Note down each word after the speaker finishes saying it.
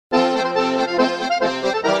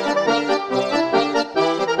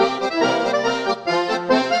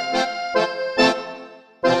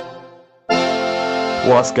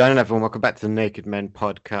What's going on, everyone? Welcome back to the Naked Men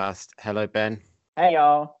podcast. Hello, Ben. Hey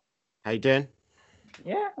y'all. How you doing?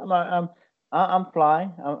 Yeah, I'm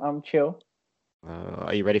fly. I'm chill.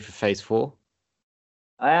 Are you ready for Phase 4?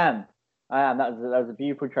 I am. I am. That was a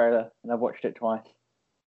beautiful trailer, and I've watched it twice.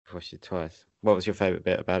 I've watched it twice. What was your favourite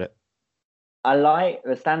bit about it? I like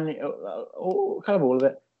the Stanley, kind of all of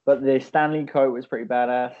it, but the Stanley quote was pretty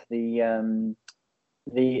badass.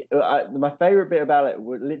 My favorite bit about it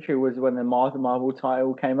literally was when the Marvel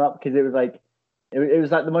title came up because it was like it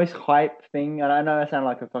was like the most hype thing. And I know I sound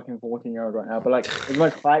like a fucking 14-year-old right now, but like the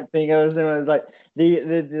most hype thing I was doing was like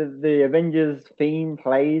the Avengers theme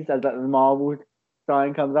plays as like the Marvel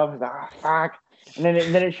sign comes up. It's like fuck, and then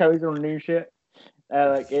it shows all new shit.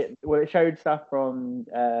 It showed stuff from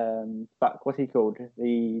fuck, what's he called?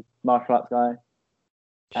 The martial arts guy.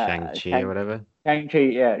 Shang-Chi or whatever? Shang-Chi,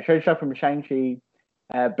 yeah. It showed stuff from Shang-Chi,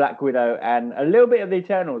 Black Widow, and a little bit of the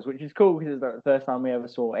Eternals, which is cool because it's like the first time we ever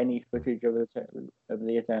saw any footage of the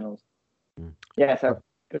Eternals. Yeah, so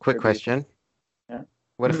Quick question. Yeah.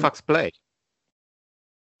 Where the fuck's Blade?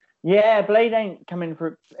 Yeah, Blade ain't coming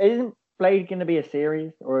for. Isn't Blade going to be a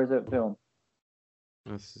series or is it a film?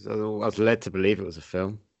 I was led to believe it was a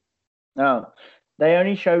film. No, they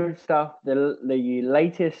only showed stuff. The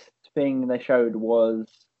latest thing they showed was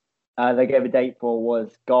they gave a date for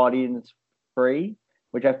was Guardians 3,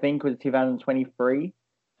 which I think was 2023. And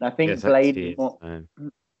I think Yes, Blade is more.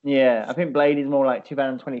 Yeah, I think Blade is more like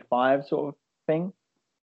 2025 sort of thing,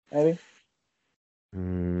 maybe.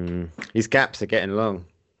 These gaps are getting long.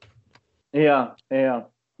 Yeah.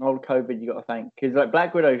 Old COVID, you got to thank, because like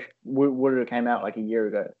Black Widow would have came out like a year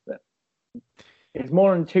ago, but it's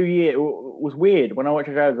more than 2 years. It was weird when I watched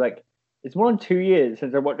it. I was like, it's more than 2 years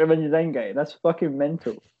since I watched Avengers Endgame. That's fucking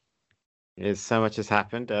mental. There's so much has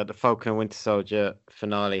happened. The Falcon and Winter Soldier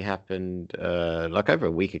finale happened like over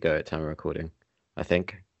a week ago at time of recording, I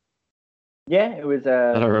think. Yeah, it was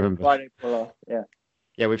I don't remember. Friday before last. Yeah.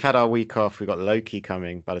 Yeah, we've had our week off. We've got Loki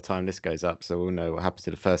coming by the time this goes up, so we'll know what happens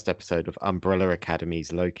to the first episode of Umbrella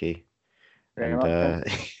Academy's Loki. Very And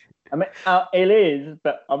much. I mean, it is,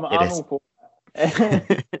 but I'm all for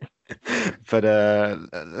it. But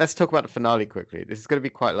let's talk about the finale quickly. This is going to be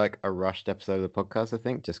quite like a rushed episode of the podcast, I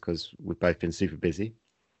think, just because we've both been super busy.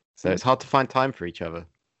 So it's hard to find time for each other.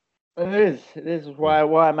 It is. This is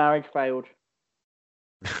why marriage failed.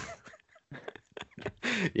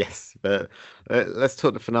 Yes, but let's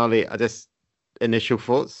talk the finale. Initial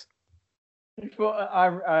thoughts.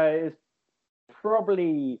 I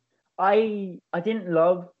didn't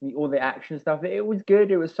love all the action stuff. It was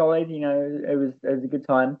good. It was solid. You know, it was a good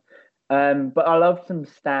time. But I loved some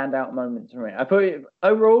standout moments from it. I thought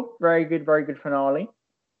overall very good finale.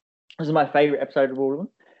 This is my favorite episode of all of them.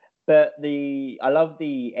 But I love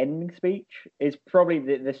the ending speech. It's probably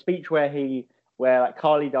the speech where like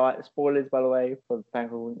Carly died. Spoilers, by the way, for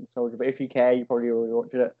Falcon Winter Soldier. But if you care, you probably already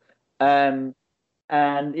watched it. And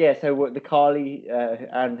yeah, so what the Carly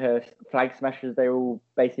and her flag smashers, they were all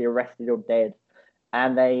basically arrested or dead.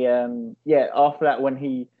 And they after that, when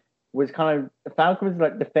he was kind of Falcon was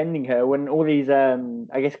like defending her when all these I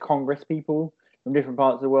guess Congress people from different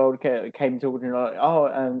parts of the world came talking like,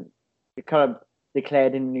 it kind of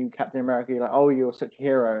declared in new Captain America, like, oh, you're such a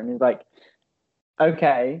hero. And he's like,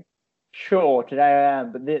 okay, sure, today I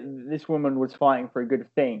am, but this woman was fighting for a good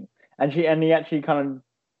thing. And he actually kind of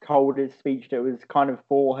told his speech that was kind of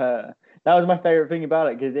for her. That was my favorite thing about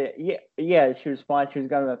it, because she was fine, she was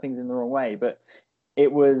going about things in the wrong way, but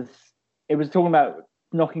it was talking about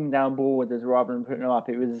knocking down borders rather than putting them up.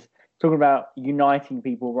 It was talking about uniting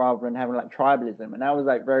people rather than having like tribalism, and that was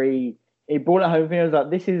like it brought it home for me. I was like,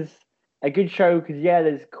 this is a good show because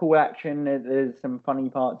there's cool action, there's some funny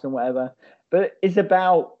parts and whatever, but it's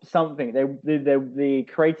about something. The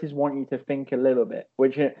creators want you to think a little bit,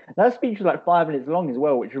 which that speech was like 5 minutes long as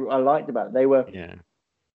well, which I liked about it. They were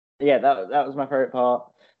that was my favorite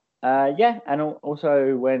part. And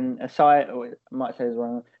also when I might say this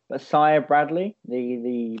wrong, but Sia Bradley,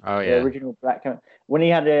 the original Black Panther, when he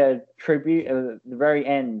had a tribute at the very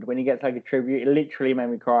end, when he gets like a tribute, it literally made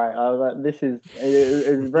me cry. I was like, it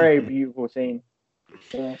was a very beautiful scene.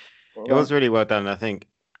 Yeah, it was really well done. I think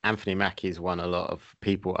Anthony Mackie's won a lot of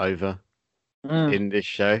people over in this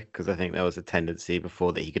show because I think there was a tendency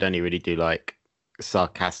before that he could only really do like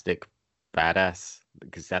sarcastic badass,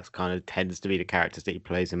 because that's kind of tends to be the characters that he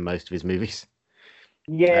plays in most of his movies.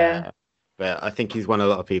 Yeah. But I think he's won a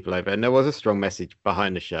lot of people over, and there was a strong message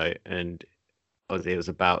behind the show, and it was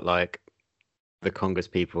about like the Congress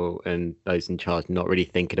people and those in charge not really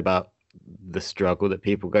thinking about the struggle that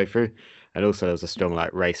people go through, and also there was a strong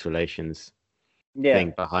like race relations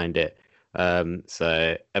thing behind it.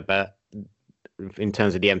 So about in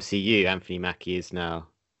terms of the MCU, Anthony Mackie is now,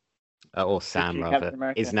 or Sam Literally rather, Captain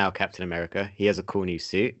America. is now Captain America. He has a cool new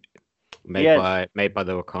suit made Yes. by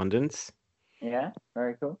the Wakandans. Yeah,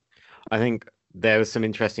 very cool. I think there was some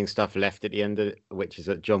interesting stuff left at the end of it, which is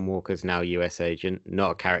that John Walker's now US agent,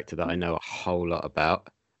 not a character that I know a whole lot about,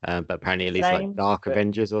 but apparently at least like Same, Dark but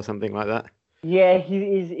Avengers or something like that. yeah,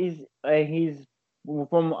 he's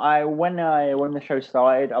from I when the show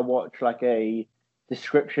started, I watched like a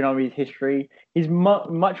description of his history. He's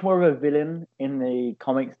much more of a villain in the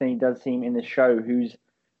comics than he does seem in the show. Who's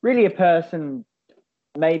really a person,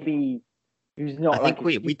 maybe who's I not think like a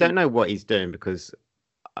we super. don't know what he's doing because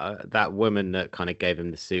that woman that kind of gave him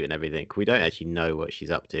the suit and everything, we don't actually know what she's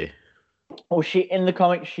up to. Well, she in the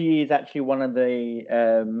comics, she is actually one of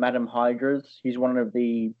the Madam Hydras. She's one of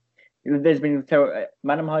the. There's been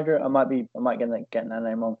Madam Hydra. I might getting that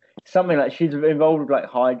name wrong. Something like she's involved with like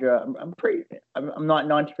Hydra. I'm not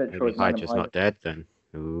 90% sure Maybe it's Madam Hydra's Hydra. not dead then.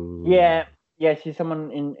 Ooh. Yeah, yeah, she's someone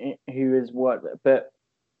in who has worked, but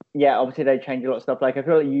yeah, obviously they change a lot of stuff. Like I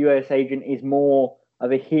feel like US Agent is more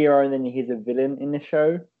of a hero than he is a villain in the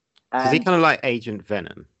show, So is he and kind of like Agent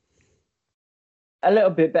Venom? a little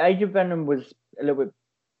bit. But Agent Venom was a little bit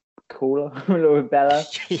cooler, a little bit better.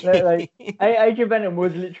 Like Agent Venom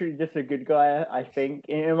was literally just a good guy. I think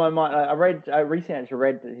in my mind, I recently actually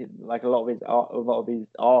read like a lot of his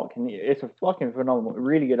arc, and it's a fucking phenomenal,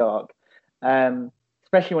 really good arc.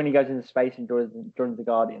 Especially when he goes into space and joins the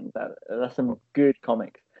Guardians. That's some good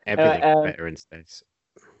comics. Everything's better in space.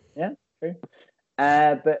 Yeah, true.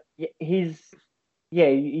 But he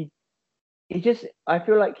just I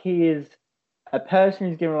feel like he is a person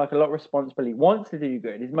who's given like a lot of responsibility, wants to do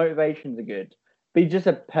good, his motivations are good, but he's just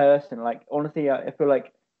a person. Like honestly, I feel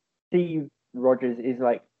like Steve Rogers is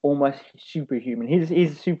like almost superhuman. His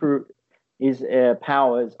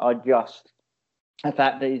powers are just the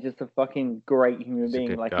fact that he's just a fucking great human He's a being.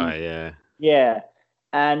 good Like guy, yeah. yeah,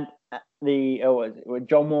 and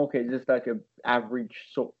John Walker is just like a average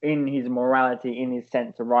sort in his morality, in his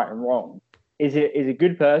sense of right and wrong. Is a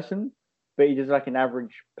good person, but he's just like an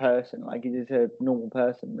average person. Like he's just a normal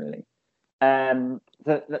person, really.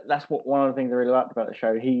 So that's what one of the things I really liked about the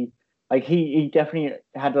show. He definitely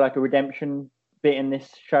had like a redemption bit in this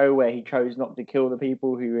show where he chose not to kill the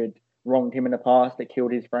people who had wronged him in the past that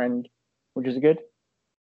killed his friend, which is good.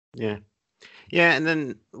 Yeah. Yeah, and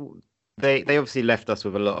then they obviously left us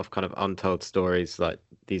with a lot of kind of untold stories. Like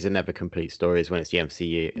these are never complete stories when it's the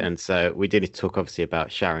MCU. And so we did talk obviously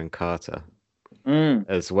about Sharon Carter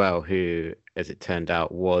as well, who, as it turned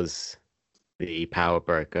out, was the power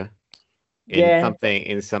broker in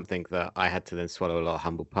something that I had to then swallow a lot of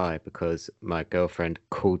humble pie because my girlfriend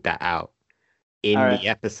called that out in the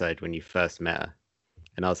episode when you first met her.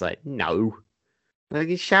 And I was like, no. Like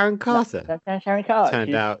it's Sharon Carter. That's Sharon Carter.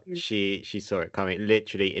 Turned out she saw it coming.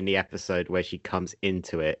 Literally in the episode where she comes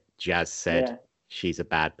into it, Jazz said she's a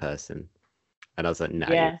bad person, and I was like, no.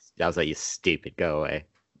 I was like, you stupid, go away.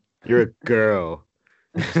 You're a girl.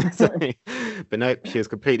 But no, she was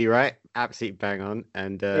completely right. Absolutely bang on.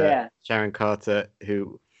 And Sharon Carter,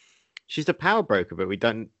 who she's a power broker, but we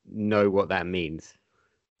don't know what that means.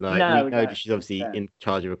 Like we know that she's obviously in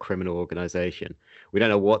charge of a criminal organization. We don't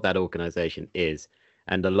know what that organization is.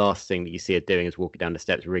 And the last thing that you see her doing is walking down the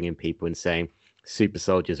steps, ringing people and saying, super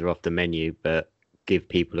soldiers are off the menu, but give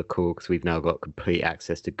people a call because we've now got complete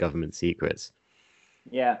access to government secrets.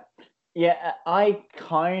 Yeah. Yeah, I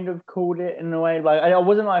kind of called it in a way. Like I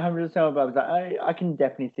wasn't like 100% about it, but I was like, I can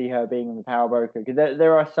definitely see her being the power broker because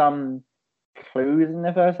there are some clues in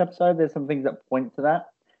the first episode. There's some things that point to that.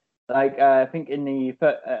 Like I think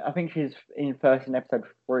I think she's in episode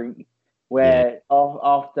 3, where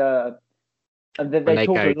after they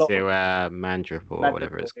go to Mandrap or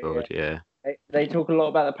whatever it's called. Yeah. They talk a lot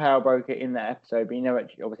about the power broker in that episode, but you know,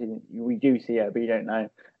 obviously we do see her, but you don't know.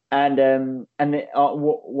 And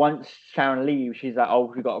once Sharon leaves, she's like,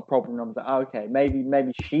 "Oh, we got a problem." And I was like, oh, "Okay,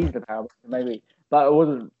 maybe she's the power broker, maybe." But it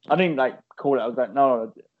wasn't. I didn't like call it. I was like,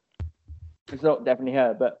 "No, it's not definitely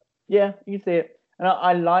her." But yeah, you see it, and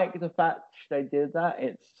I like the fact they did that.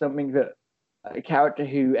 It's something that a character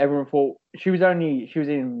who everyone thought she was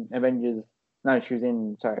in Avengers. No, she was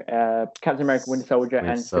in Captain America, Winter Soldier,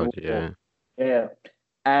 and Civil War. Yeah,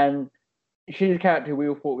 and she's a character we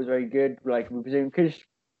all thought was very good. Like we presume because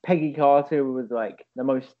Peggy Carter was like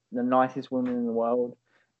the nicest woman in the world,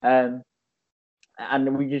 and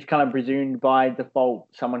we just kind of presumed by default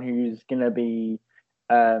someone who's gonna be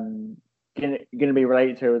gonna be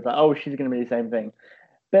related to her was like, oh, she's gonna be the same thing.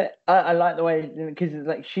 But I like the way because it's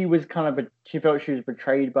like she was she felt she was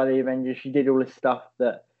betrayed by the Avengers. She did all this stuff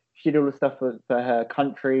that she did all the stuff for her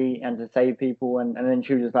country and to save people, and then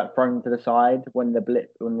she was just like thrown to the side when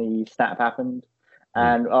the snap happened,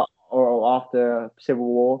 and or after Civil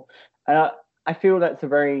War, and I feel that's a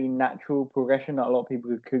very natural progression that a lot of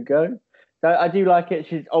people could go. So I do like it.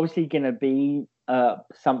 She's obviously gonna be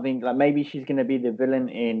something like maybe she's gonna be the villain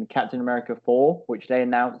in Captain America 4, which they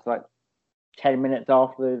announced like 10 minutes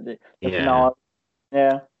after the finale.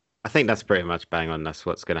 Yeah. I think that's pretty much bang on. That's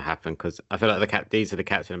what's going to happen because I feel like these are the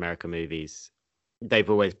Captain America movies. They've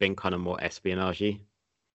always been kind of more espionage-y.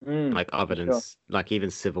 Like other than like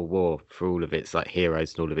even Civil War, for all of its like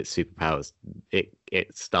heroes and all of its superpowers,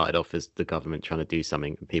 it started off as the government trying to do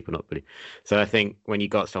something and people not really. So I think when you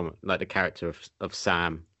got someone like the character of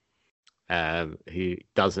Sam, who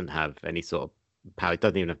doesn't have any sort of power,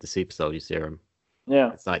 doesn't even have the super soldier serum.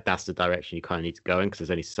 Yeah, it's like that's the direction you kind of need to go in because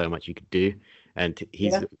there's only so much you could do, and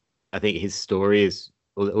I think his story is,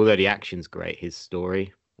 although the action's great, his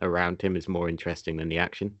story around him is more interesting than the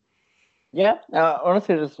action. Yeah,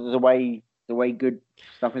 honestly, this is the way good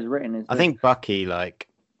stuff is written. I think Bucky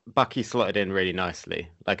slotted in really nicely.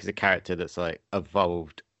 Like, he's a character that's like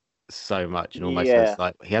evolved so much and almost has,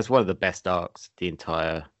 like, he has one of the best arcs the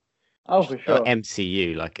entire for sure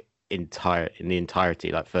MCU, like in the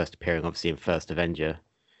entirety, like first appearing obviously in First Avenger,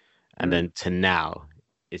 and then to now.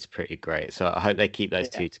 It's pretty great. So I hope they keep those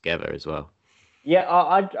two together as well. Yeah,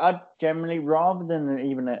 I generally, rather than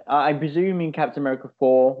even, I presume in Captain America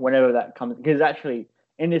 4, whenever that comes, because actually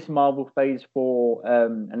in this Marvel Phase 4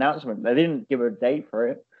 announcement, they didn't give a date for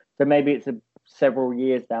it. So maybe it's several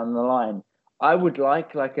years down the line. I would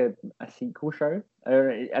like a sequel show,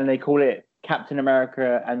 and they call it Captain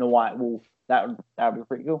America and the White Wolf. That would be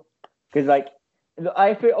pretty cool. Because like,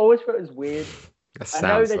 always felt it was weird. That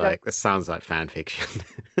sounds like fan fiction.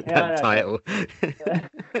 That title.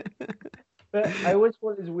 But I always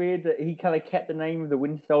thought it was weird that he kind of kept the name of the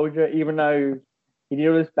Winter Soldier, even though he did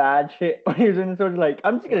all this bad shit when he was Winter Soldier. Like,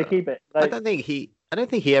 I'm just gonna keep it. Like, I don't think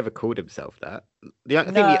he ever called himself that. I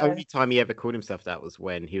think the only time he ever called himself that was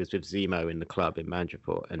when he was with Zemo in the club in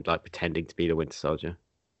Madripoor and like pretending to be the Winter Soldier.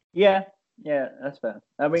 Yeah, that's fair.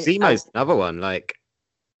 I mean, Zemo's another one. Like,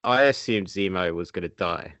 I assumed Zemo was gonna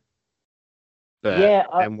die. But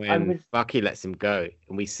and when Bucky lets him go,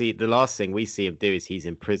 and we see the last thing we see him do is he's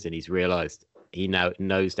in prison. He's realized he now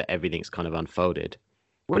knows that everything's kind of unfolded.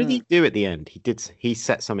 What did he do at the end? He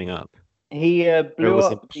set something up. He blew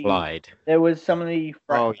up. Implied. There was some of the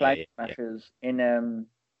flag smashers in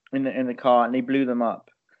the car, and he blew them up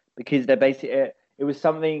because they're basically it was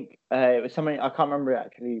something. I can't remember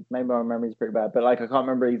actually. Maybe my memory is pretty bad, but like I can't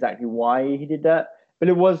remember exactly why he did that. But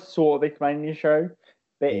it was sort of explained in the show.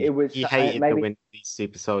 But it was he hated the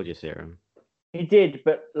super soldier serum. He did,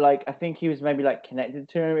 but like I think he was maybe like connected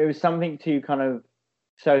to him. It was something to kind of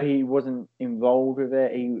so he wasn't involved with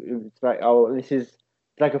it. It was like, oh, this is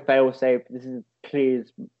like a fail safe. This is clear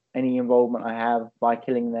as any involvement I have by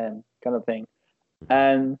killing them, kind of thing.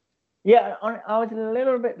 Yeah, I was a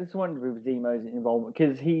little bit disappointed with Zemo's involvement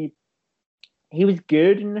because he was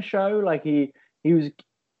good in the show. Like he was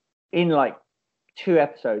in like 2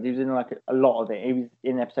 episodes. He was in like a lot of it. He was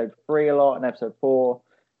in episode 3 a lot and episode 4.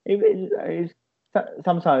 It was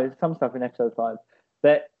sometimes some stuff in episode 5.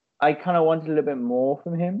 But I kind of wanted a little bit more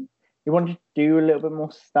from him. He wanted to do a little bit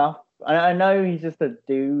more stuff. I know he's just a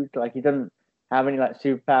dude. Like he doesn't have any like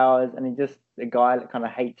superpowers, and he's just a guy that kind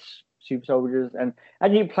of hates super soldiers. And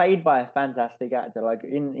he played by a fantastic actor. Like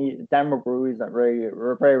Dan McGrew is like very,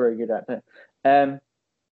 very, very good actor.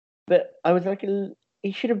 But I was like,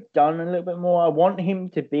 he should have done a little bit more. I want to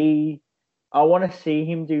see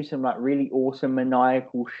him do some like really awesome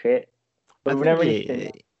maniacal shit. But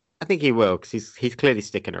I think he will because he's clearly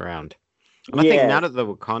sticking around. And I think now that the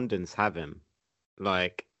Wakandans have him,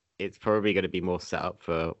 like it's probably going to be more set up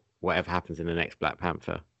for whatever happens in the next Black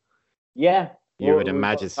Panther. Yeah, you would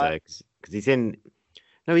imagine so because he's in.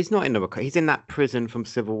 No, he's not in the. He's in that prison from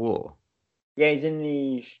Civil War. Yeah, he's in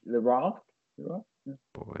the raft. Or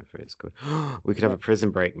whatever it's called. We could have a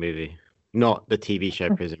Prison Break movie, not the TV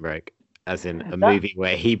show Prison Break, as in a movie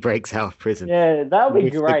where he breaks out of prison. Yeah, that would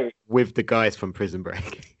be great. With the guys from Prison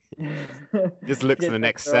Break. Just looks in the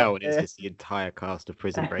next cell and it's just the entire cast of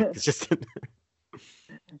Prison Break. It's just.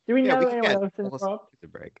 Do we know anyone else in Prison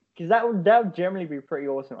Break? Because that would generally be pretty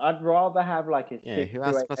awesome. I'd rather have like a. Yeah, who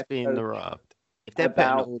else must be in the raft? If they're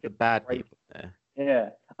putting all the bad people there. Yeah,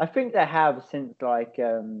 I think they have since like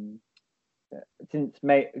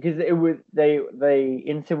because it was they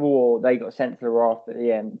in Civil War they got sent to the raft at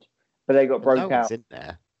the end, but they got broke out. In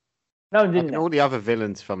there. No, didn't. All the other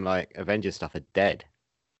villains from like Avengers stuff are dead.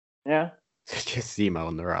 Yeah. It's just Zemo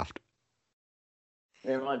on the raft.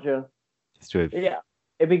 Very much. Just with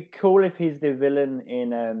it'd be cool if he's the villain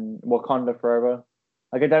in Wakanda Forever.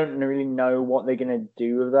 Like, I don't really know what they're gonna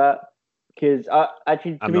do with that because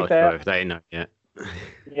actually, to I'm be not fair, sure if they know yet.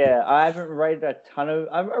 yeah, I haven't read a ton of.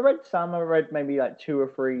 I read some. I read maybe like 2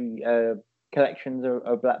 or 3 collections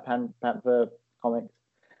of Black Panther comics,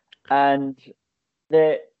 and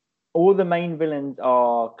they all the main villains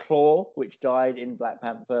are Claw, which died in Black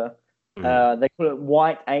Panther. They call it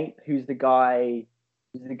White Ape, who's the guy.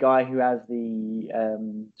 Who's the guy who has the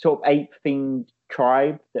sort of ape themed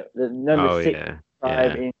tribe, the number 6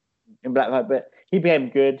 tribe in Black Panther. But he became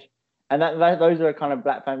good, and those are kind of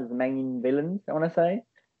Black Panther's main villains, I want to say.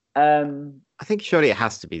 I think surely it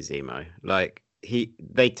has to be Zemo. Like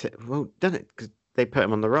done it because they put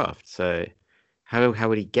him on the raft. So how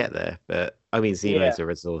would he get there? But I mean, Zemo's a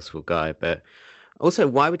resourceful guy. But also,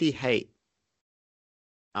 why would he hate?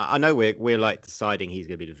 I know we're like deciding he's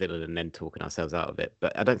going to be the villain and then talking ourselves out of it.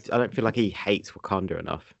 But I don't feel like he hates Wakanda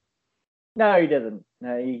enough. No, he doesn't.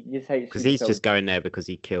 No, he just hates because he's just going there because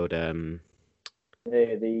he killed the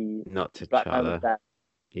not Black Panther's T'Challa. dad.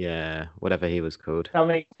 Yeah, whatever he was called.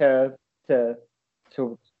 Something to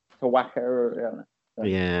whack her.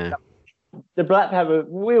 Yeah. The Black Panther.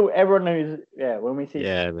 Everyone knows. Yeah, when we see.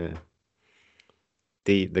 Yeah,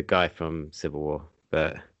 the guy from Civil War,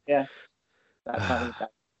 but yeah,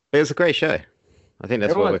 it was a great show. I think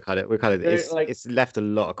that's what we're kind of. It's left a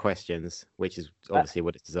lot of questions, which is obviously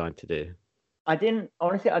what it's designed to do. I think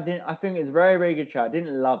it's a very, very good show. I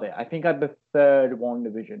didn't love it. I think I preferred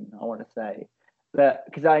WandaVision, I want to say, but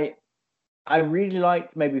because I really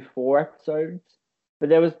liked maybe 4 episodes, but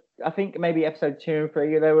there was, I think maybe episode 2 and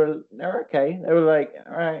 3 they were okay. They were like,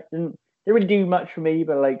 all right, didn't really do much for me,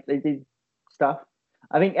 but like they did stuff.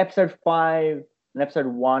 I think episode 5 and episode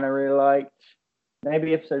 1 I really liked.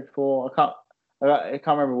 Maybe episode 4 I can't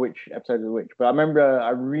remember which episode was which, but I remember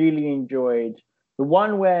I really enjoyed the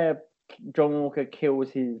one where John Walker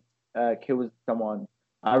kills someone.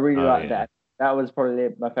 I really liked that. That was probably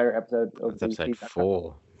my favorite episode of the episode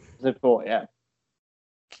 4. Episode 4, yeah.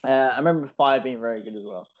 I remember 5 being very good as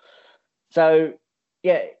well. So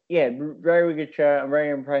yeah, very good show. I'm very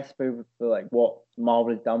impressed with like what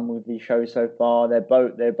Marvel has done with these shows so far. They're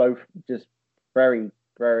both just very,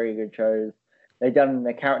 very good shows. They've done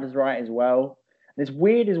their characters right as well. And it's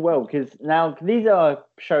weird as well because now these are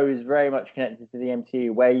shows very much connected to the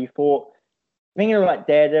MCU where you thought, thinking of like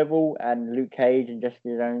Daredevil and Luke Cage and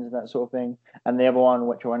Jessica Jones and that sort of thing, and the other one,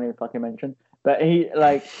 which I won't even fucking mention, but he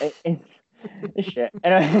like it's shit.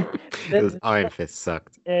 Anyway, Iron Fist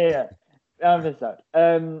sucked. Yeah. Iron Fist sucked.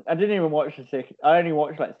 I didn't even watch the 6. I only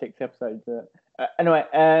watched like 6 episodes. Anyway,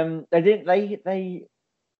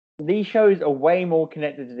 these shows are way more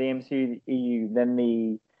connected to the MCU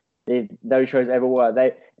than those shows ever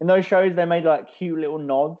were. In those shows they made like cute little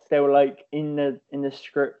nods. They were like in the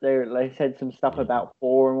script they said some stuff about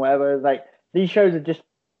Thor and whatever. Like these shows are just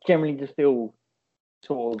generally just feel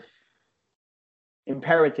sort of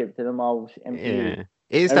imperative to the Marvel MCU. Yeah.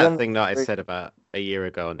 It is that thing that I said about a year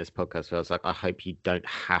ago on this podcast where I was like, I hope you don't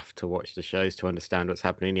have to watch the shows to understand what's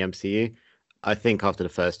happening in the MCU. I think after the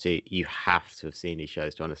first 2, you have to have seen these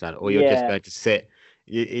shows to understand it. Or you're just going to sit.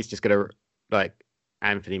 It's just going to, like,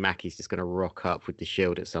 Anthony Mackie's just going to rock up with the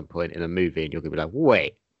shield at some point in a movie and you're going to be like,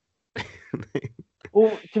 wait.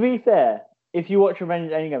 Well, to be fair, if you watch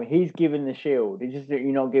Avengers Endgame, he's given the shield. It's just that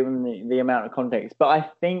you're not given the amount of context. But I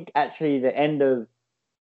think actually the end of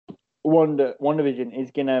WandaVision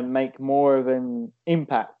is going to make more of an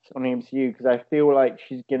impact on the MCU because I feel like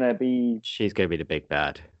she's going to be the big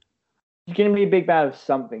bad. She's going to be a big bad of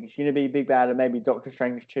something. She's going to be a big bad of maybe Doctor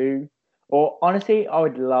Strange 2. Or honestly, I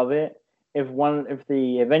would love it if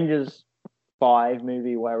the Avengers 5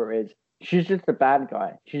 movie, whatever it is, she's just the bad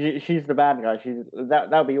guy. She's the bad guy. That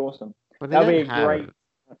would be awesome. Well, that would be great.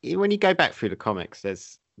 When you go back through the comics,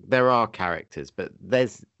 there are characters, but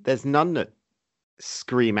there's none that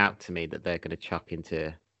scream out to me that they're going to chuck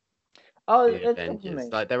into the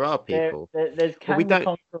Avengers. Like there are people. There's Kang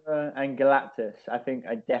the Conqueror and Galactus. I think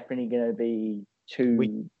are definitely going to be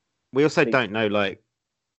 2. We also don't know like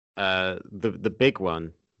the big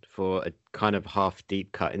one for a kind of half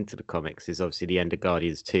deep cut into the comics is obviously the end of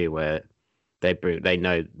Guardians 2 where they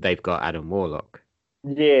know they've got Adam Warlock.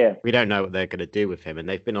 Yeah. We don't know what they're going to do with him, and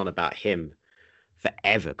they've been on about him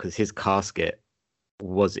forever because his casket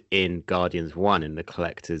was in Guardians 1 in the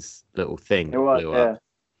collector's little thing. It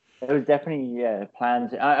was definitely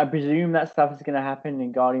plans. I presume that stuff is going to happen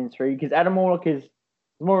in Guardians 3 because Adam Warlock is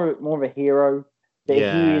more of a hero. He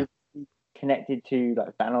is connected to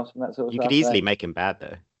like Thanos and that sort of stuff. You could easily make him bad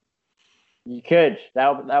though. You could.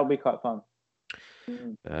 That would be quite fun.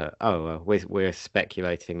 We're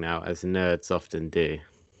speculating now, as nerds often do.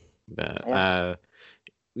 But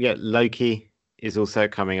Yeah. Loki is also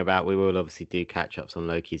coming about. We will obviously do catch ups on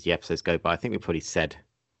Loki as the episodes go by. I think we probably said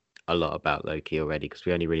a lot about Loki already because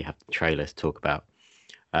we only really have the trailer to talk about.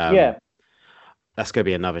 Yeah. That's going to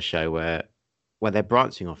be another show where they're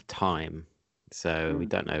branching off time, so we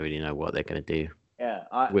don't really know what they're going to do. Yeah,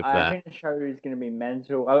 with I that. think the show is going to be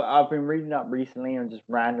mental. I've been reading up recently on just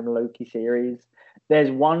random Loki series.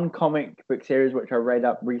 There's one comic book series which I read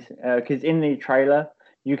up recently because in the trailer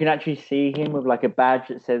you can actually see him with like a badge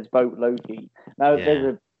that says "Vote Loki." Now there's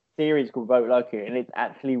a series called Vote Loki, and it's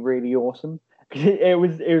actually really awesome because it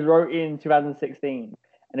was wrote in 2016,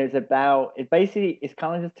 and it's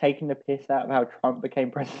kind of just taking the piss out of how Trump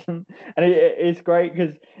became president, and it's great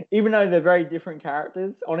because even though they're very different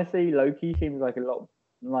characters, honestly, Loki seems like a lot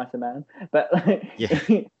nicer man. But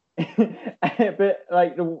but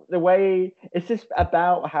like the way it's just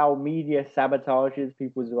about how media sabotages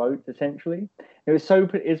people's votes. Essentially, it's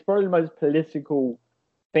probably the most political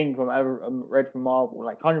thing from ever read from Marvel.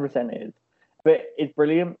 Like 100% is. But it's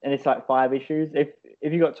brilliant, and it's like 5 issues.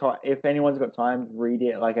 If you got time, if anyone's got time, read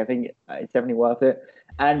it. Like I think it's definitely worth it.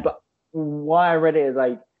 But why I read it is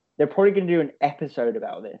like they're probably going to do an episode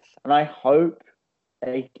about this, and I hope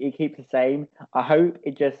it keeps the same. I hope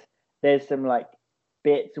there's some like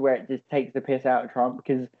bits where it just takes the piss out of Trump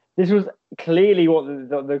because this was clearly what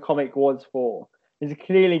the comic was for. It's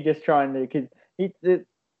clearly just trying to because the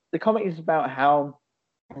comic is about how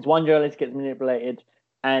this one journalist gets manipulated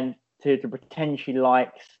and to pretend she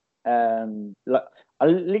likes like, I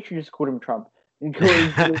literally just called him Trump. One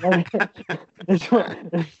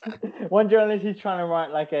journalist is trying to write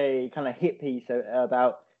like a kind of hit piece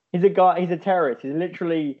about he's a terrorist. He's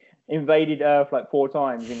literally invaded Earth like 4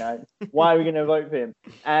 times. Why are we going to vote for him?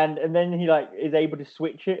 And then he like is able to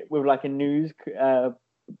switch it with like a news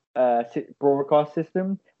broadcast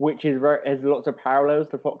system, which has lots of parallels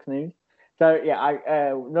to Fox News. So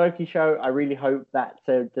yeah, Loki show. I really hope that's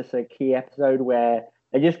just a key episode where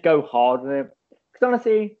they just go hard on it. Because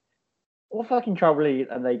honestly, what fucking trouble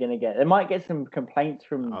are they going to get? They might get some complaints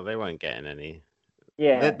from. Oh, they won't get any.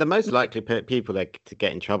 Yeah. The most likely people to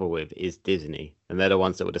get in trouble with is Disney, and they're the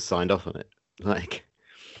ones that would have signed off on it. Like.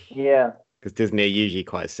 Yeah. Because Disney are usually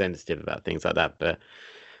quite sensitive about things like that. But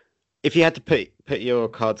if you had to put your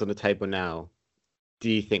cards on the table now, do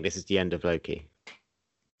you think this is the end of Loki?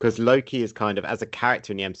 Because Loki is kind of, as a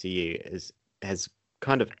character in the MCU, has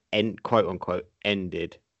kind of quote unquote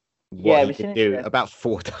ended what he could do about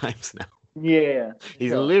 4 times now. Yeah,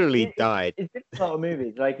 he's literally died. He's been in a lot of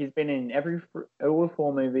movies. Like he's been in all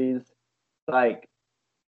 4 movies. Like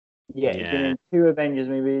he's been in 2 Avengers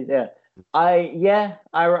movies. Yeah,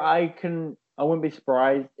 I wouldn't be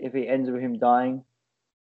surprised if it ends with him dying.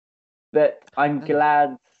 But I'm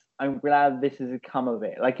glad this has come of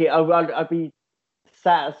it. Like I'd be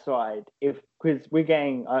satisfied because we're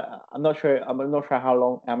getting. I'm not sure how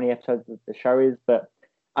many episodes the show is, but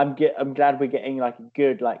I'm glad we're getting like a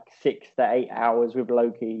good like 6 to 8 hours with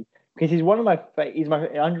Loki because he's one of he's my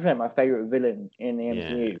 100% my favorite villain in the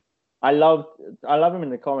MCU. I love him in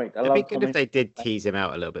the comics. It'd be good if they did tease him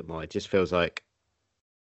out a little bit more. It just feels like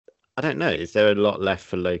I don't know. Is there a lot left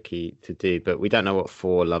for Loki to do? But we don't know what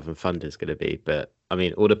Thor: Love and Thunder is going to be. But I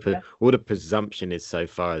mean, all the presumption is so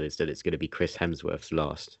far is that it's going to be Chris Hemsworth's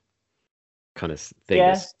last kind of thing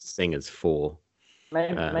as singers Thor.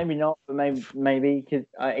 Maybe not, but maybe because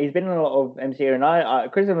he's been in a lot of MCU,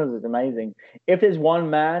 and Chris Hemsworth is amazing. If there's one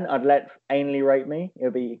man I'd let anally rape me, it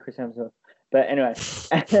would be Chris Hemsworth. But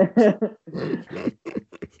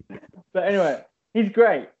anyway, he's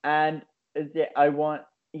great, and I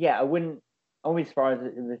wouldn't be surprised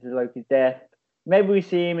if this is Loki's death. Maybe we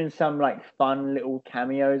see him in some like fun little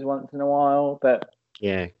cameos once in a while, but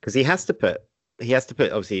yeah, because he has to put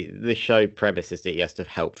obviously the show premise is that he has to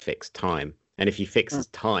help fix time. And if he fixes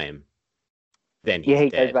time, then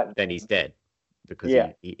he's dead. Then he's dead because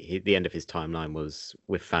the end of his timeline was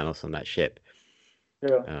with Thanos on that ship.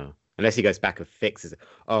 Yeah. Unless he goes back and fixes.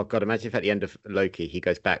 Oh God! Imagine if at the end of Loki he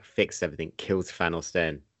goes back, fixes everything, kills Thanos,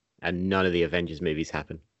 then, and none of the Avengers movies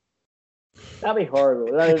happen. That'd be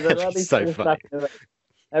horrible. That'd be so funny.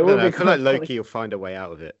 I feel like Loki will find a way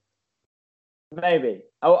out of it. Maybe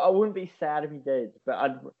I wouldn't be sad if he did,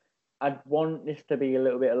 but I'd want this to be a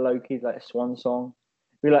little bit of Loki's like a swan song.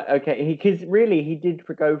 Be like, okay, because really he did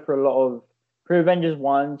go for a lot of for Avengers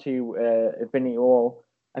 1 to Infinity War.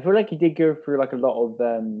 I feel like he did go through like a lot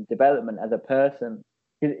of development as a person.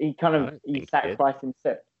 He kind of sacrificed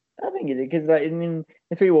himself. I think he did because like in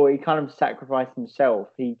Infinity War he kind of sacrificed himself.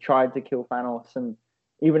 He tried to kill Thanos, and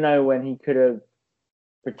even though when he could have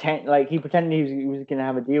he pretended he was going to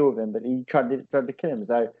have a deal with him, but he tried to kill him.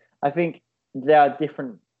 So I think there are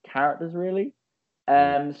different characters really.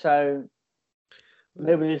 So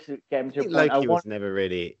maybe this get him to a point. Loki was never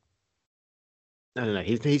really. I don't know.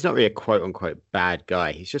 He's not really a quote unquote bad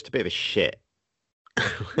guy. He's just a bit of a shit.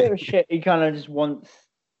 A bit of shit. He kind of just wants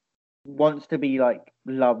to be like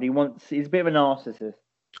loved. He's a bit of a narcissist.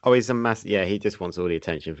 Oh, he's a mass. Yeah, he just wants all the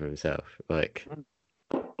attention for himself. Like,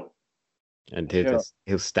 and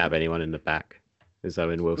he'll stab anyone in the back, as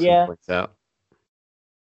Owen Wilson points out.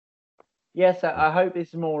 Yes, I hope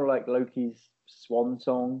it's more like Loki's swan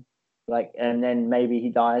song, like, and then maybe he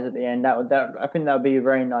dies at the end. I think that would be a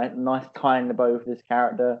very nice tie in the bow for this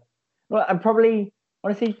character. Well, and probably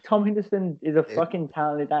honestly, Tom Hiddleston is a fucking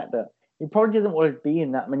talented actor. He probably doesn't want to be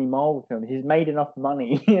in that many Marvel films. He's made enough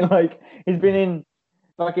money. Like, he's been in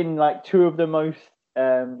fucking like two of the most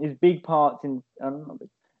his big parts in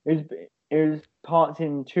it was parts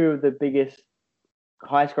in two of the biggest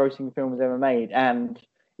highest grossing films ever made, and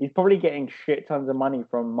he's probably getting shit tons of money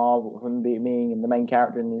from Marvel from being in the main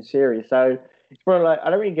character in this series. So it's probably like, I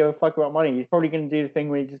don't really give a fuck about money. He's probably going to do the thing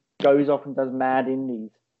where he just goes off and does mad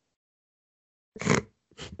indies.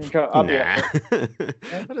 Nah. I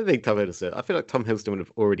don't think Tom Hiddleston. I feel like Tom Hiddleston would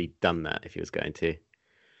have already done that if he was going to.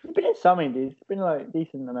 He's been in some indies. It's been like a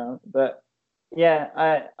decent amount, but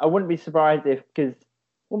yeah, I wouldn't be surprised if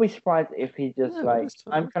he just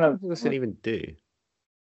I'm kind of. What does it even do?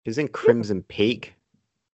 He was in Crimson Peak.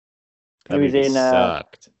 He was in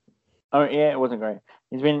sucked. Oh yeah, it wasn't great.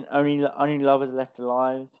 He's been only Lovers Left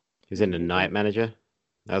Alive. He was in The Night Manager.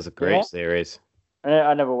 That was a great series.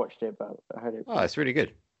 I never watched it, but I heard it. Oh, it's really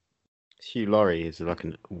good. Hugh Laurie is like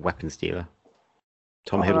a weapons dealer.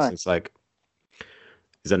 Tom Hiddleston's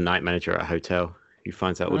he's a night manager at a hotel who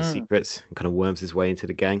finds out all the secrets and kind of worms his way into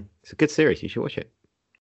the gang. It's a good series. You should watch it.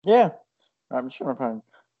 Yeah, I'm sure I'm fine.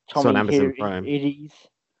 It's on Amazon Prime.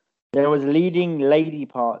 There was leading lady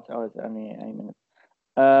part. Oh, it's only 8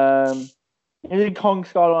 minutes. Is it Kong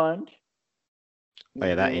Skull Island? Oh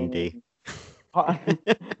yeah, that indie.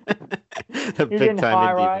 He was in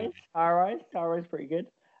High Rise, pretty good.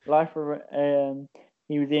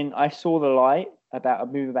 He was in I Saw the Light, about a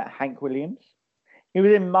movie about Hank Williams. He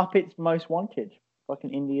was in Muppets Most Wanted,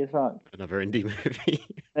 fucking indie as fuck. Another indie movie.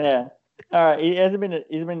 Yeah. All right, he's been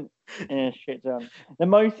in a shit ton. The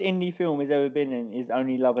most indie film he's ever been in is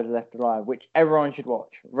Only Lovers Left Alive, which everyone should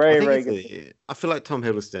watch. Very good. I feel like Tom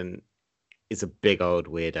Hiddleston is a big old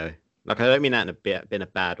weirdo. Like, I don't mean that in a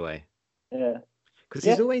bad way. Yeah. Because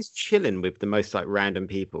he's always chilling with the most like random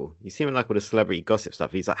people. You see him like with the celebrity gossip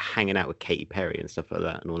stuff. He's like hanging out with Katy Perry and stuff like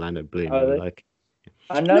that, and Orlando Bloom.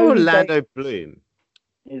 I know Orlando Bloom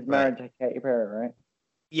is married to Katy Perry, right?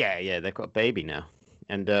 Yeah, they've got a baby now.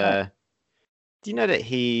 And do you know that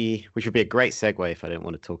which would be a great segue if I didn't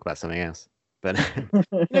want to talk about something else, but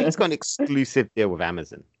he's got an exclusive deal with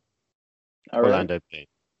Amazon. Orlando Bloom.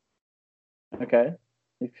 Okay,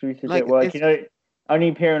 exclusive deal. Well, only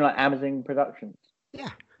appearing like Amazon Productions. Yeah.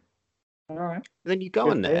 All right. Then you go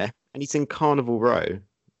on there, and he's in Carnival Row,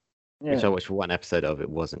 which I watched for one episode of. It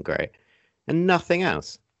wasn't great, and nothing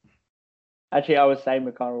else. Actually, I was saying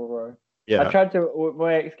with Carnival Row. Yeah. I tried to with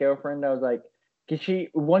my ex-girlfriend. I was like, because she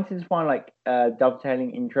wanted to find like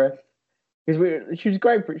dovetailing interests. Because she was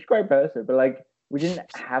great. She's a great person, but like we didn't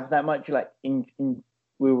have that much like we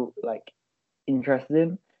were like interested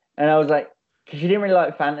in. And I was like, because she didn't really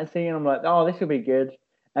like fantasy, and I'm like, oh, this will be good.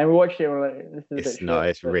 And we watched it, and we're like, this is a bit shit. No,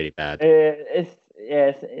 it's really bad. It's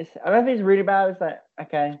I don't think it's really bad. It's like,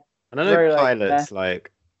 okay. And I know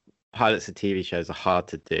pilots of TV shows are hard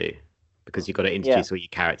to do because you've got to introduce all your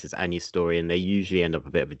characters and your story, and they usually end up a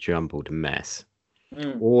bit of a jumbled mess.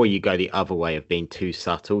 Or you go the other way of being too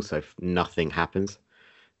subtle, so nothing happens.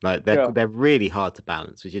 Like they're really hard to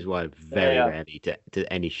balance, which is why very rarely do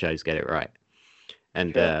any shows get it right.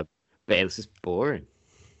 And but it was just boring.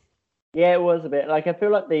 Yeah, it was a bit. Like, I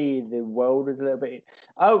feel like the world was a little bit.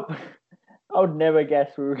 Oh, I would never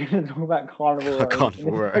guess we were going to talk about Carnival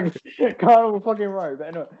Row. Carnival fucking Row. But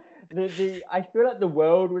anyway, I feel like the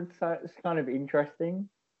world was kind of interesting,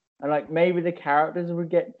 and like maybe the characters would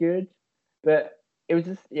get good, but it was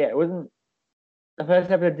just it wasn't. The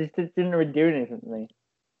first episode just didn't really do anything to me.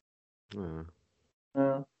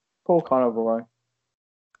 Poor Carnival Row.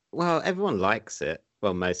 Well, everyone likes it.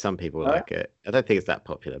 Well, some people like it. I don't think it's that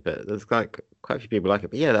popular, but there's like quite a few people like it.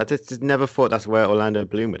 But yeah, I just never thought that's where Orlando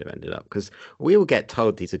Bloom would have ended up, because we all get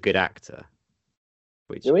told he's a good actor,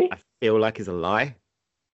 which I feel like is a lie,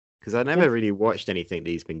 because I never really watched anything that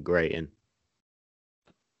he's been great in.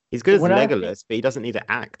 He's good as Legolas, but he doesn't need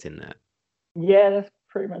to act in that. Yeah, that's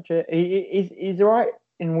pretty much it. He's all right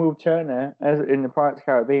in Will Turner as in the Pirates of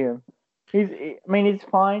the Caribbean. He's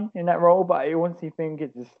fine in that role, but once you think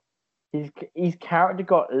it's just his character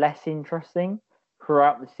got less interesting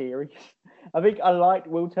throughout the series. I think I liked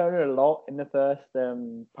Will Turner a lot in the first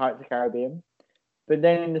Pirates of the Caribbean, but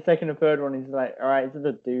then in the second and third one, he's like, all right, he's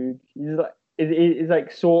a dude. He's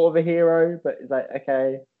like sort of a hero, but it's like,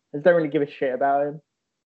 okay, I just don't really give a shit about him.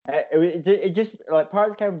 It just like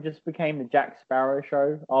Pirates of the Caribbean just became the Jack Sparrow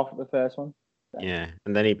show after the first one. So. Yeah,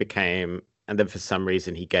 and then for some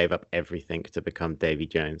reason he gave up everything to become Davy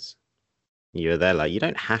Jones. You were there like, you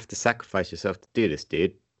don't have to sacrifice yourself to do this,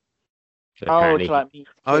 dude. So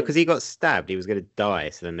because he got stabbed, he was going to die.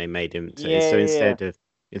 So then they made him.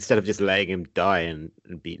 Instead of just letting him die and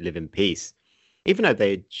live in peace, even though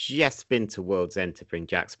they had just been to World's End to bring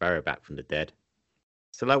Jack Sparrow back from the dead,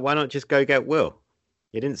 so like, why not just go get Will?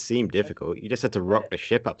 It didn't seem difficult. You just had to rock the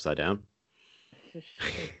ship upside down.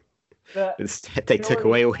 Instead, they took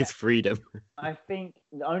away all his freedom. I think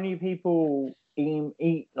the only people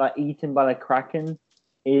eaten by the Kraken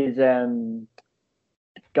is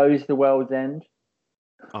goes to World's End.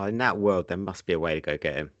 Oh, in that world, there must be a way to go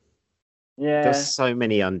get him. Yeah. There's so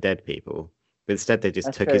many undead people. But instead, they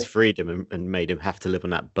just took his freedom and made him have to live on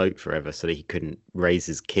that boat forever so that he couldn't raise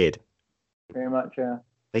his kid. Very much, yeah.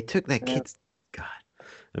 They took their kids. God,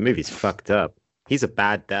 the movie's fucked up. He's a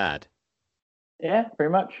bad dad. Yeah,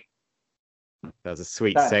 pretty much. That was a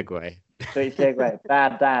sweet segue. Sweet segue.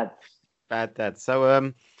 Bad dad. Bad dad.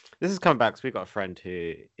 So, this is coming back because we've got a friend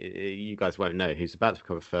who you guys won't know who's about to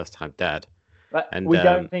become a first-time dad. But we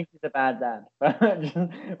don't think he's a bad dad.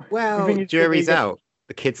 Well, jury's out.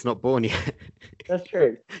 The kid's not born yet. That's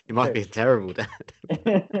true. He might be a terrible dad.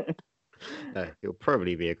 No, he'll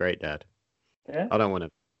probably be a great dad. Yeah. I don't want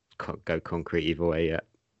to go concrete either way yet.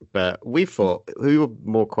 But we thought who were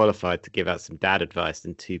more qualified to give out some dad advice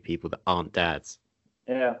than two people that aren't dads.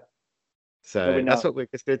 Yeah. So that's what we're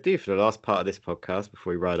just going to do for the last part of this podcast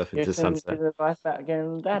before we ride off into sunset. Give advice about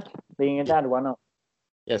being a dad. Why not?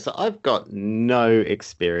 Yeah, so I've got no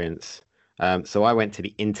experience. So I went to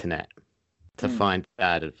the internet to find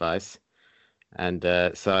dad advice. And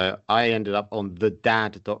so I ended up on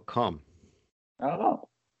thedad.com. Oh.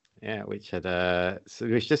 Yeah, which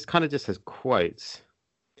just has quotes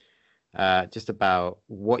just about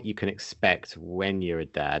what you can expect when you're a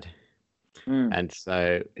dad. And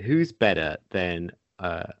so who's better than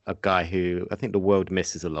a guy who I think the world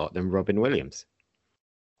misses a lot than Robin Williams?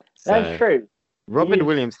 That's true. Robin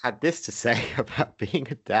Williams had this to say about being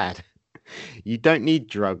a dad. You don't need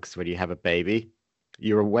drugs when you have a baby.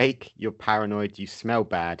 You're awake, you're paranoid, you smell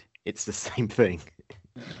bad. It's the same thing.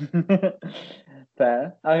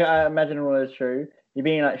 Fair. I imagine all that's true. You're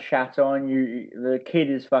being like shat on. The kid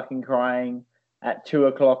is fucking crying at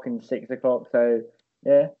 2:00 and 6:00. So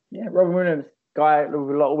yeah. Robin Williams, guy with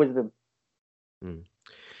a lot of wisdom. Do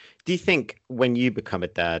you think when you become a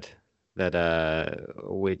dad that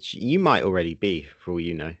which you might already be for all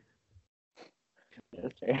you know?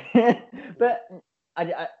 That's true. But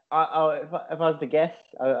if I was to guess,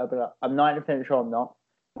 I'd be like, I'm 90% sure I'm not.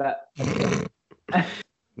 But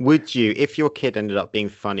would you, if your kid ended up being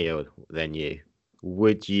funnier than you,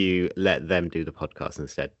 would you let them do the podcast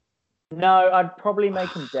instead? No, I'd probably make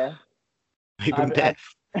him deaf. Make him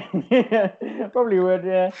deaf? Yeah, probably would,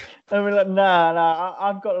 yeah. I mean, like, nah,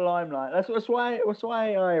 I've got the limelight. That's why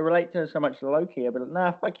I relate to so much to Loki. I'd be like,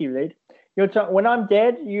 nah, fuck you, dude. When I'm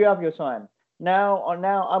dead, you have your time. Now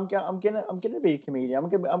I'm gonna be a comedian. I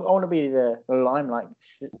want to be the limelight.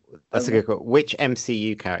 That's a good call. Which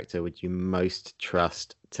MCU character would you most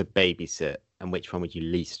trust to babysit, and which one would you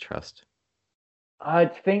least trust?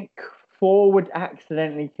 I'd think Thor would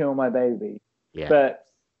accidentally kill my baby. Yeah. But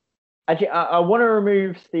actually, I want to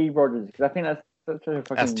remove Steve Rogers because I think that's such a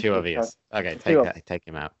fucking. That's too obvious. Okay, take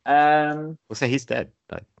him out. We'll say he's dead.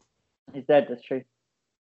 Though. He's dead. That's true.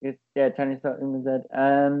 Tony Stark is dead.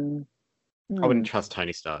 I wouldn't trust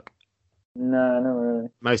Tony Stark. No, not really.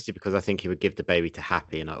 Mostly because I think he would give the baby to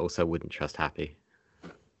Happy, and I also wouldn't trust Happy.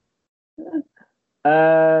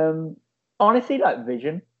 Honestly, like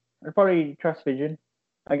Vision. I'd probably trust Vision.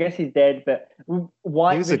 I guess he's dead, but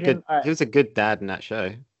why? He was a good dad in that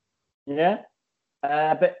show. Yeah.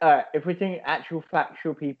 But if we think actual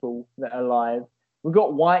factual people that are alive, we've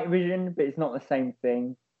got White Vision, but it's not the same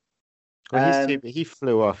thing. Well, he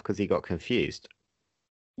flew off because he got confused.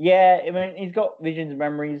 Yeah, I mean, he's got Vision's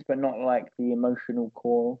memories, but not like the emotional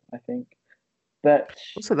core, I think. But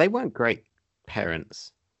also, they weren't great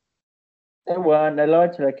parents. They weren't. They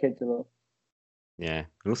lied to their kids a lot. Yeah,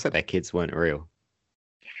 and also their kids weren't real.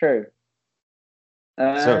 True.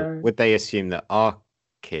 So would they assume that our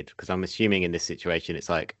kid? Because I'm assuming in this situation it's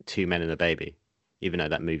like 2 men and a baby, even though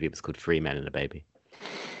that movie was called 3 Men and a Baby.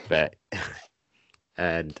 But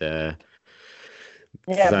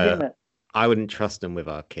I wouldn't trust them with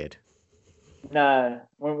our kid. No,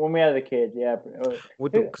 when we had the kids, yeah.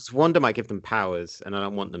 Because Wanda might give them powers, and I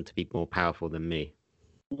don't want them to be more powerful than me.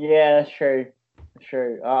 Yeah, that's true. That's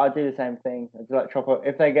true. I'll do the same thing. I'd like chop off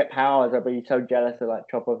if they get powers. I'll be so jealous of like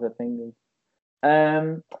chop off their fingers.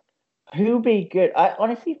 Um, who'd be good? I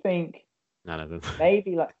honestly think None of them.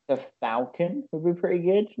 maybe like the Falcon would be pretty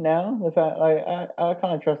good. Now, I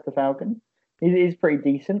kind of trust the Falcon. He's pretty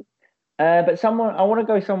decent. But someone I want to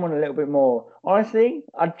go someone a little bit more. Honestly,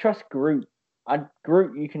 I'd trust Groot.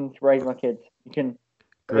 Groot. You can raise my kids. You can.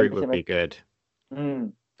 Groot would be good.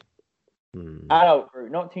 Mm. Hmm. Adult Groot,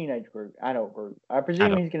 not teenage Groot. Adult Groot. I presume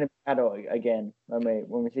Adult. he's going to be adult again when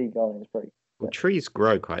we see Guardians 3. Well, trees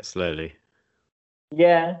grow quite slowly.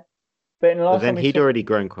 Yeah, but in the But last then time he'd already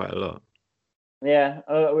grown quite a lot. yeah,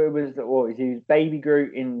 it was he was baby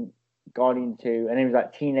Groot in Guardian 2, and he was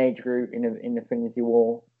like teenage Groot in Infinity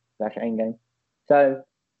War / Endgame. So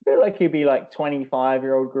I feel like he'd be like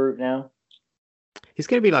 25-year-old Groot now. He's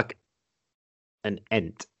going to be like an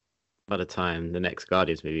Ent by the time the next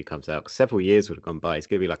Guardians movie comes out. Several years would have gone by. He's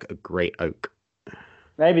going to be like a great oak.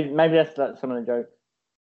 Maybe that's like some of the jokes.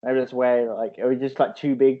 Maybe that's where like it was just like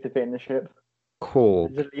too big to fit in the ship.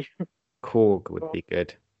 Korg would be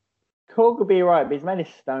good. Korg would be right, but he's made of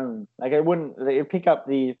stone. Like it wouldn't. Like, it'd pick up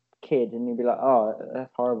the kid, and you'd be like, "Oh,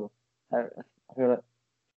 that's horrible." I feel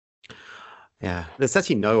like. Yeah, there's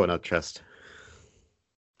actually no one I'd trust.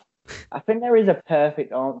 I think there is a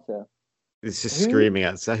perfect answer. It's just screaming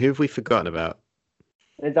at us. So who have we forgotten about?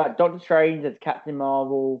 There's like Doctor Strange, there's Captain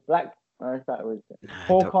Marvel, Black. That was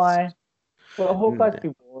Hawkeye. Well, Hawkeye's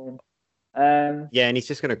too boring. Yeah, and he's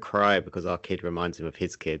just gonna cry because our kid reminds him of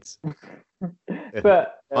his kids.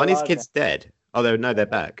 But aren't his kids dead? Oh, no, they're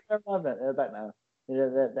back. They're back now.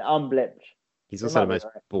 They're unblipped. He's also the most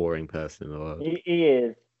boring person in the world. He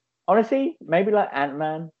is. Honestly, maybe like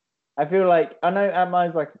Ant-Man. I feel like I know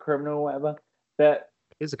Ant-Man's like a criminal or whatever, but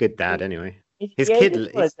he's a good dad anyway. His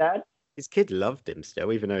kid loved him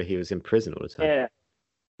still, even though he was in prison all the time.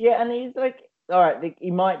 Yeah, and he's like, all right, like, he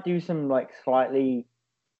might do some like slightly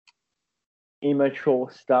immature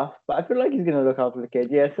stuff, but I feel like he's gonna look after the kid.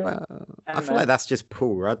 Yeah, so, I feel like that's just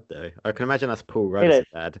Paul Rudd though. I can imagine that's Paul Rudd as a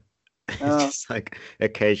dad. It's just like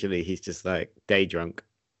occasionally he's just like day drunk.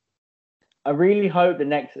 I really hope the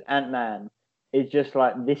next Ant-Man is just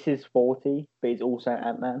like This Is 40, but it's also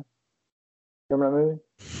Ant-Man. Remember that movie?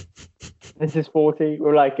 This Is 40.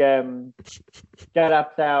 We're like Judd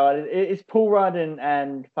Apatow. It's Paul Rudd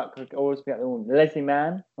and fuck, I always forget the one. Leslie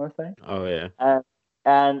Mann, I want to say. Oh yeah.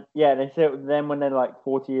 And yeah, they say them when they're like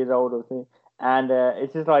 40 years old or something, and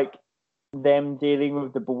it's just like them dealing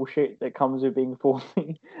with the bullshit that comes with being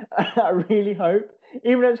 40. I really hope,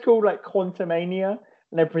 even though it's called like Quantumania,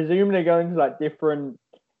 and they presume they're going to like different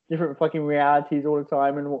fucking realities all the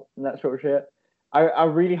time and that sort of shit. I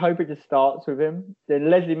really hope it just starts with him. So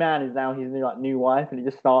Leslie Mann is now his new wife, and it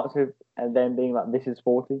just starts with and then being like, "This is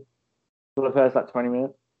 40" for the first like 20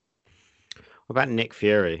 minutes. What about Nick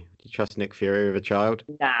Fury? Do you trust Nick Fury with a child?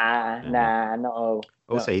 Nah, no.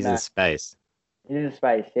 Also, he's in space. He's in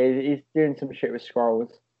space. He's doing some shit with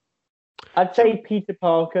Skrulls. I'd say Peter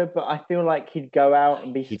Parker, but I feel like he'd go out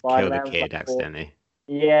and be Spider-Man. He'd kill the kid accidentally.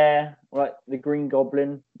 Yeah, like the Green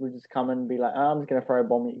Goblin would just come and be like, "Oh, I'm just gonna throw a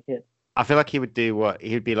bomb at your kid." I feel like he would do what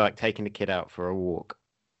he'd be like taking the kid out for a walk,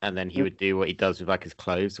 and then he would do what he does with like his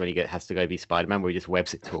clothes when he has to go be Spider-Man, where he just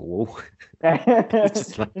webs it to a wall.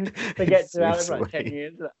 Just like, forget to have it for like 10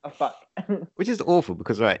 years. Oh, fuck. Which is awful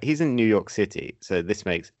because right, he's in New York City, so this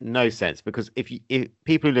makes no sense. Because if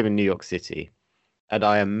people who live in New York City, and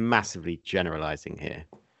I am massively generalizing here,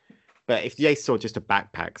 but if they saw just a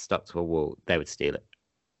backpack stuck to a wall, they would steal it.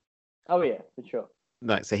 Oh yeah, for sure.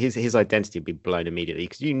 Like, so his identity would be blown immediately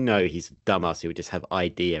because he's a dumbass who would just have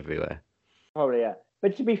ID everywhere. Probably, yeah.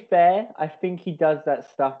 But to be fair, I think he does that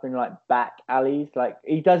stuff in like back alleys. Like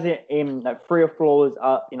he does it in like 3 or 4 floors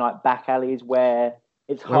up in like back alleys where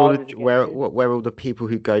it's hard. Where are all the people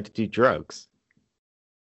who go to do drugs?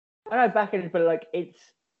 I know back alleys, but like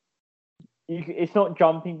it's not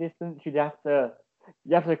jumping distance. You have to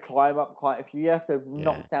climb up quite a few. You have to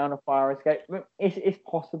knock down a fire escape. It's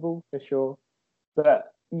possible for sure.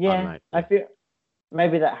 But yeah, I feel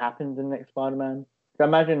maybe that happens in the next Spider-Man. So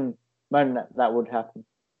imagine that would happen.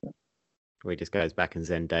 Where he just goes back and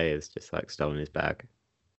Zendaya's just like stolen his bag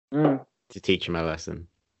to teach him a lesson.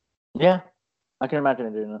 Yeah, I can imagine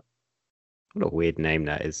him doing that. What a weird name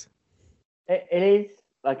that is. It is.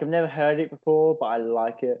 Like I've never heard it before, but I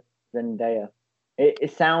like it. Zendaya.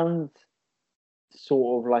 It sounds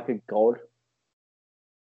sort of like a god.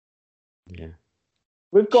 Yeah.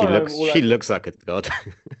 We've got she looks like a god.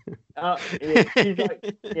 She's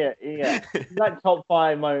like, she's like top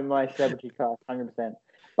 5 my celebrity crush, 100%.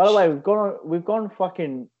 By the way, we've gone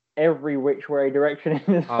fucking every which way direction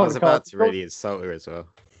in this podcast. I was about to really insult her as well.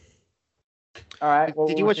 All right.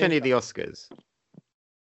 Did you watch any of the Oscars?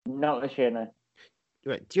 Not this year, no.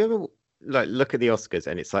 Do you ever like look at the Oscars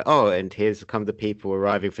and it's like, oh, and here's come the people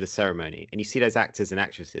arriving for the ceremony, and you see those actors and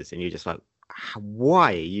actresses, and you're just like,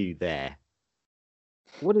 why are you there?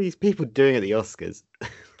 What are these people doing at the Oscars?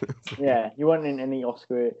 Yeah, you weren't in any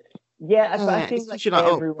Oscar. Yeah, I think like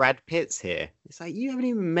oh, Brad Pitt's here. It's like you haven't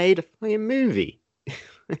even made a fucking movie.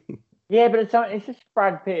 Yeah, but it's just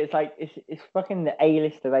Brad Pitt. It's like it's fucking the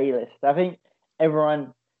A-list of A-list. I think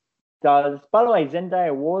everyone does. By the way,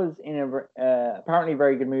 Zendaya was in a apparently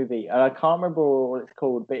very good movie. I can't remember what it's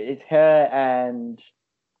called, but it's her and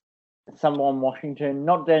someone Washington,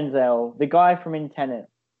 not Denzel, the guy from Tenet.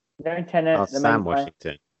 You know Tenet? Oh, Sam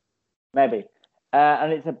Washington. Maybe.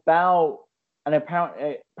 And it's about, and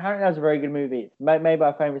apparently that's a very good movie. It's made by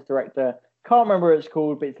a famous director. Can't remember what it's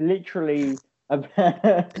called, but it's literally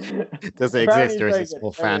about... Does it exist, or is it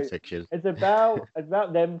all fan fiction? It's about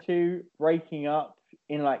them two breaking up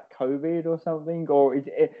in like COVID or something, or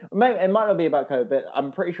it might not be about COVID, but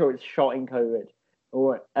I'm pretty sure it's shot in COVID.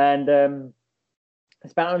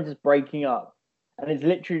 It's about them just breaking up, and it's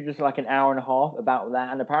literally just like an hour and a half about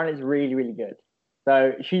that, and apparently it's really, really good.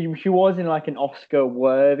 So she was in like an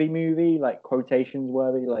Oscar-worthy movie, like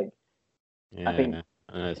quotations-worthy, like I think.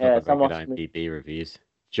 I know it's not got good IMDb reviews.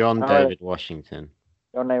 John David Washington.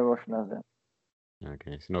 John David Washington has it.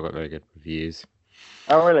 Okay, it's not got very good reviews.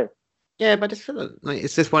 Oh really? Yeah, but I just feel like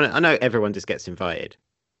it's just one. I know everyone just gets invited,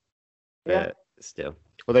 but still.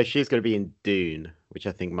 Although she's going to be in Dune, which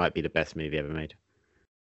I think might be the best movie ever made.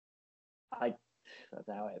 I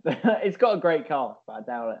doubt it. It's got a great cast, but I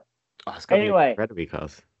doubt it. Oh, it's got anyway, incredibly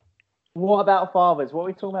cast. What about fathers? What are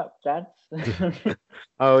we talking about, dads?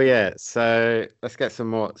 Oh yeah, so let's get some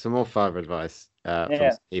more father advice from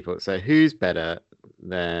some people. So who's better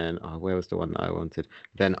than where was the one that I wanted?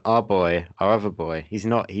 Then our other boy.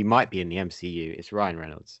 He might be in the MCU. It's Ryan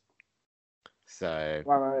Reynolds. So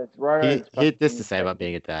Ryan he had this to say about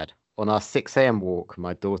being a dad. On our 6 a.m. walk,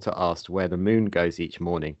 my daughter asked where the moon goes each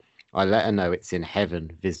morning. I let her know it's in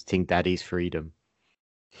heaven, visiting Daddy's freedom.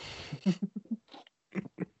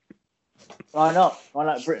 Why not? Why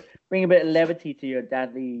not bring a bit of levity to your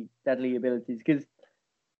dadly abilities? Because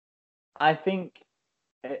I think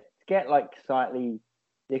to get like slightly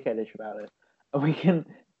dickheadish about it,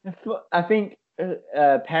 I think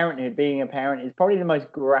parenthood, being a parent, is probably the most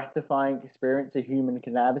gratifying experience a human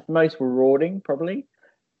can have. It's the most rewarding, probably,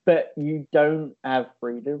 but you don't have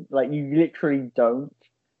freedom. Like you literally don't.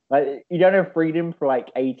 Like you don't have freedom for like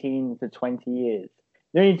 18 to 20 years.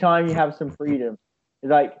 The only time you have some freedom is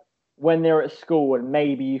like when they're at school and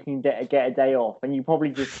maybe you can get a day off, and you probably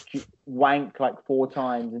just wank like 4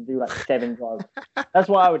 times and do like 7 drugs. That's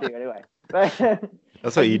what I would do anyway.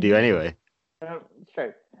 That's what you do anyway. It's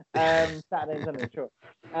true. Saturday and Sunday, sure.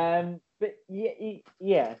 But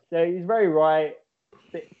yeah. So he's very right.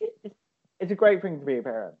 But it's a great thing to be a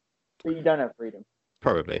parent, but you don't have freedom.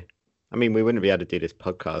 Probably. I mean, we wouldn't be able to do this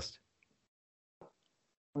podcast.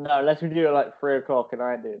 No, unless we do it like 3 o'clock, and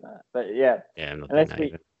I ain't doing that. But yeah. Yeah, I'm not doing that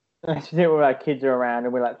either. Unless we do it when our kids are around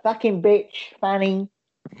and we're like, fucking bitch, Fanny.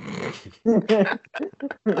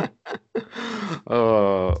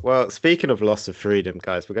 Oh, well, speaking of loss of freedom,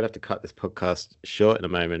 guys, we're going to have to cut this podcast short in a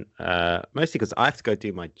moment. Mostly because I have to go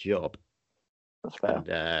do my job. That's fair.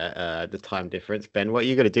 And the time difference. Ben, what are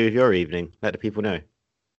you going to do with your evening? Let the people know.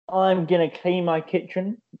 I'm going to clean my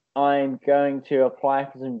kitchen. I'm going to apply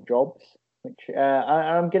for some jobs, which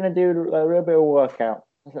I'm going to do a little bit of workout.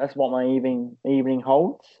 That's what my evening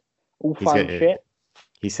holds. All fun shit.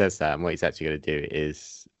 He says that, and what he's actually going to do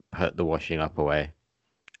is put the washing up away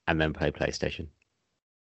and then play PlayStation.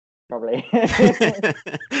 Probably.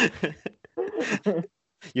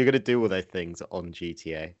 You're going to do all those things on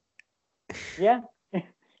GTA. Yeah.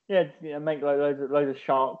 Yeah, make loads of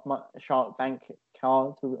Shark Bank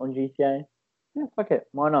cards on GTA. Yeah, fuck it.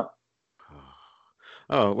 Why not?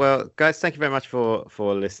 Oh, well, guys, thank you very much for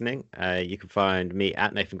listening. You can find me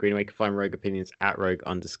at Nathan Greenaway. You can find Rogue Opinions at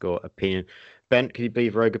Rogue_Opinion. Ben, can you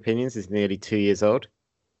believe Rogue Opinions is nearly 2 years old?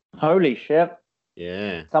 Holy shit.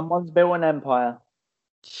 Yeah. Someone's built an empire.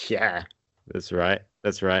 Yeah, that's right.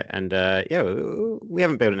 And we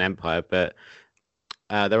haven't built an empire, but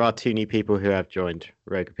there are 2 new people who have joined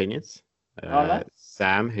Rogue Opinions. Nice.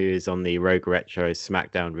 Sam, who is on the Rogue Retro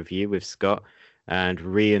SmackDown review with Scott, and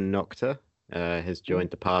Rian Nocta has joined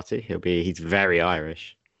the party. He's very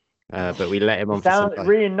Irish, but we let him on.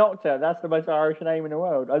 Rian Nocta, that's the most Irish name in the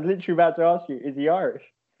world. I was literally about to ask you, is he Irish?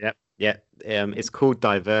 Yeah, it's called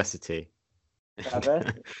Diversity.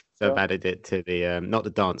 Diversity. So I've added it to the not the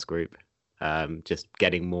dance group, just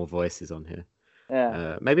getting more voices on here.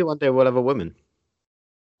 Yeah. Maybe one day we'll have a woman.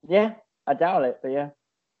 Yeah, I doubt it, but yeah.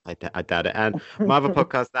 I doubt it. And my other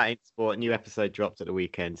podcast, That Ain't Sport, new episode dropped at the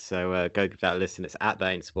weekend. So go give that a listen. It's at That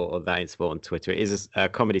Ain't Sport or That Ain't Sport on Twitter. It is a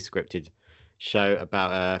comedy scripted show about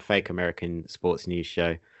a fake American sports news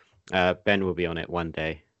show. Ben will be on it one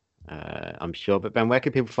day, I'm sure. But Ben, where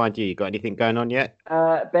can people find you? You got anything going on yet?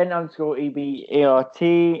 Ben_EBERT.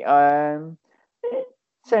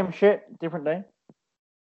 Same shit, different day.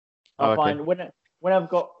 I'll find when I've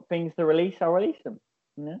got things to release, I'll release them.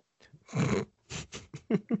 You know?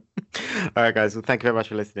 All right, guys. Well, thank you very much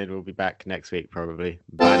for listening. We'll be back next week, probably.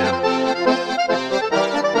 Bye now.